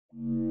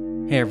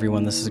Hey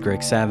everyone, this is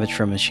Greg Savage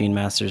from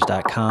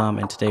MachineMasters.com,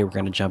 and today we're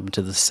going to jump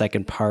into the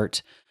second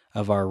part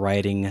of our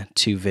writing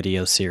to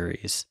video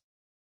series.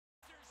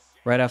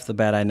 Right off the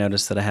bat, I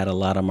noticed that I had a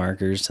lot of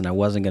markers and I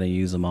wasn't going to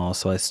use them all,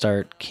 so I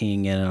start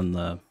keying in on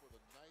the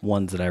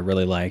ones that I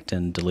really liked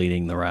and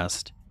deleting the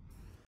rest.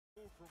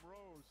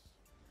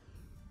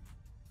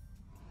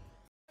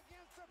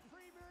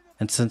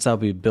 And since I'll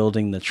be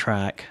building the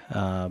track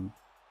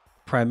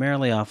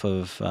primarily off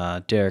of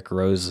Derrick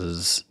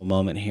Rose's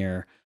moment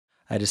here,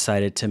 I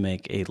decided to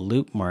make a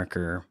loop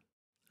marker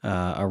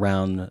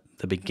around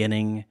the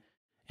beginning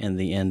and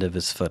the end of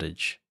his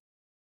footage.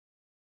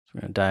 So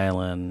we're going to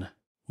dial in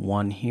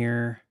 1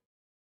 here,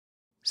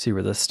 see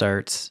where this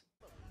starts.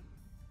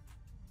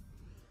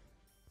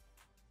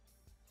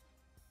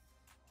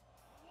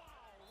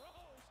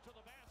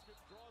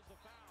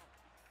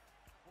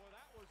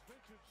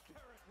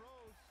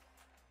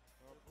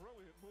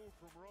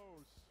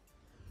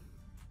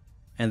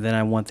 And then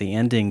I want the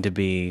ending to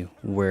be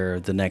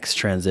where the next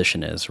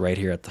transition is, right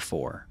here at the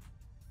 4.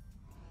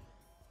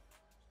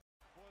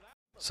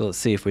 So let's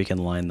see if we can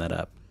line that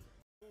up.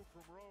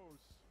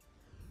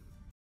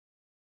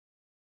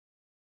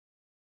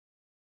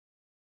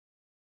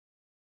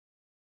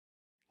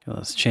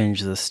 Let's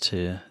change this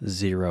to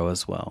 0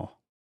 as well.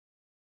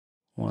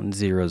 1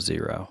 0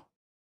 0.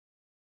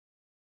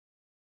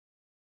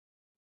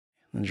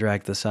 And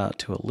drag this out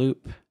to a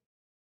loop,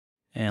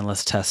 and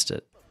let's test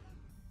it.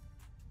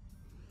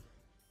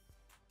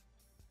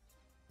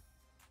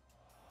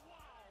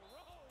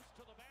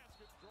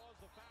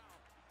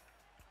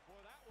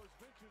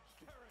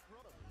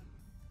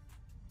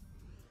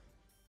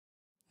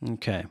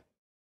 Okay.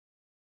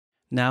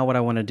 Now what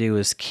I want to do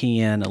is key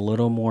in a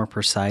little more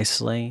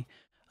precisely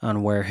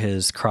on where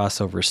his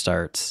crossover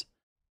starts.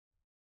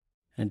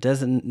 And it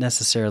doesn't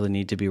necessarily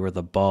need to be where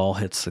the ball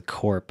hits the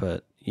court,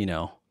 but, you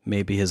know,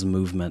 maybe his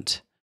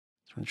movement.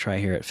 So I'm going to try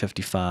here at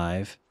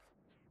 55.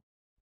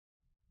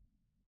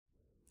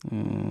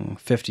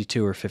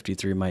 52 or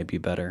 53 might be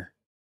better.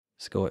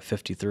 Let's go at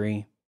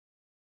 53.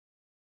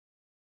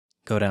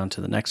 Go down to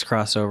the next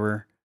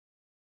crossover.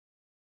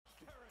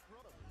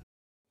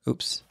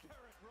 Oops.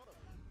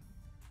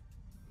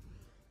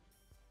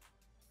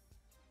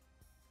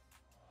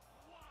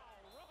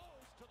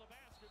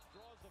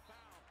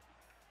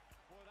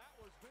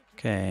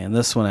 Okay, and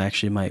this one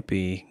actually might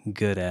be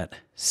good at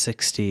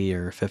 60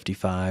 or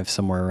 55,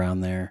 somewhere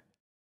around there.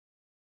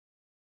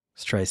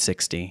 Let's try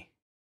 60.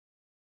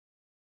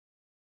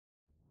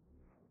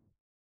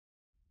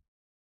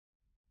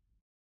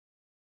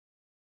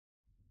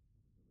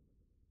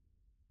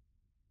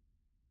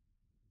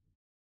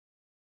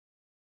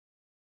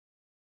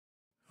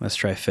 Let's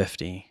try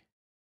 50.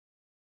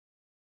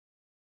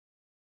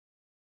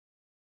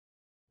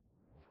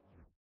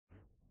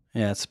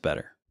 Yeah, it's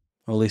better.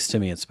 Well, at least to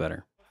me, it's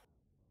better.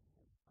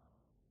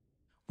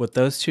 With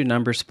those two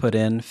numbers put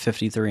in,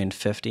 53 and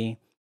 50,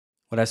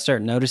 what I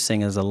start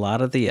noticing is a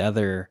lot of the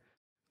other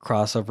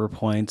crossover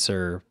points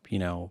or, you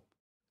know,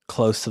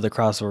 close to the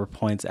crossover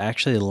points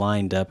actually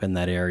lined up in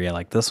that area.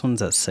 Like this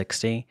one's at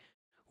 60.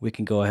 We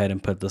can go ahead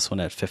and put this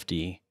one at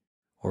 50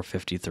 or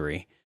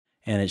 53.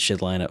 And it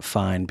should line up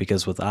fine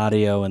because with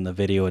audio and the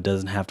video, it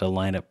doesn't have to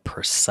line up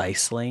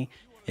precisely.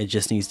 It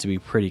just needs to be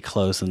pretty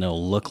close and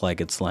it'll look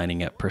like it's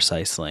lining up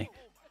precisely.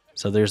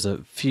 So there's a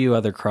few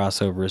other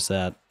crossovers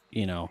that,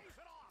 you know,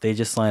 they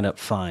just line up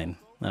fine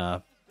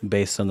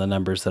based on the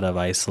numbers that I've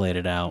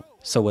isolated out.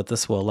 So what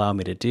this will allow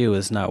me to do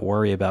is not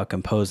worry about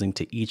composing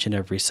to each and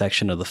every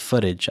section of the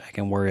footage. I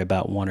can worry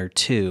about 1 or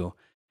 2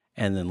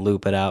 and then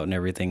loop it out and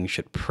everything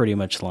should pretty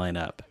much line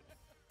up.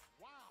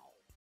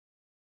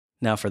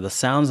 Now for the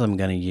sounds I'm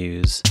going to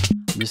use,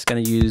 I'm just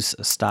going to use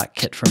a stock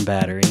kit from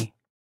Battery,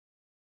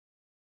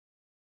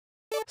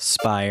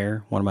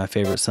 Spire, one of my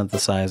favorite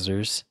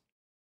synthesizers,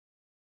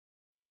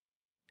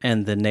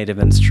 and the Native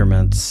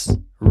Instruments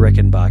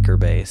Rickenbacker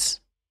bass.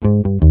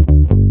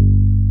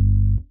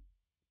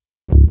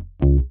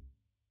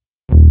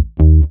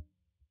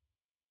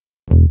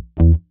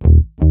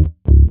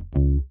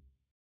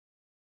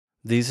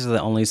 These are the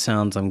only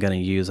sounds I'm going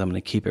to use. I'm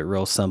going to keep it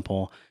real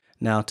simple.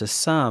 Now to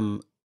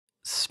some,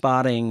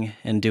 spotting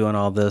and doing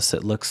all this,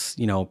 it looks,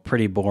 you know,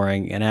 pretty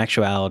boring. In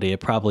actuality, it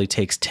probably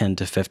takes 10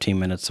 to 15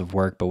 minutes of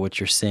work, but what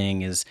you're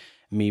seeing is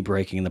me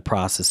breaking the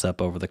process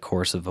up over the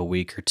course of a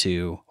week or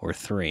 2 or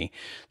 3.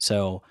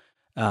 So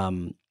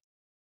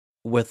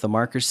with the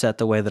markers set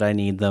the way that I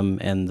need them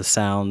and the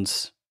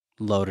sounds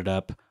loaded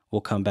up,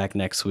 we'll come back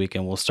next week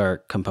and we'll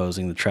start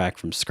composing the track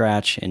from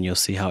scratch and you'll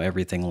see how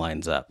everything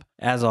lines up.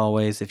 As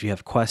always, if you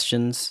have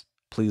questions,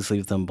 please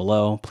leave them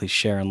below. Please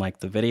share and like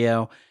the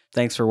video.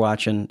 Thanks for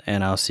watching,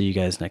 and I'll see you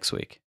guys next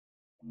week.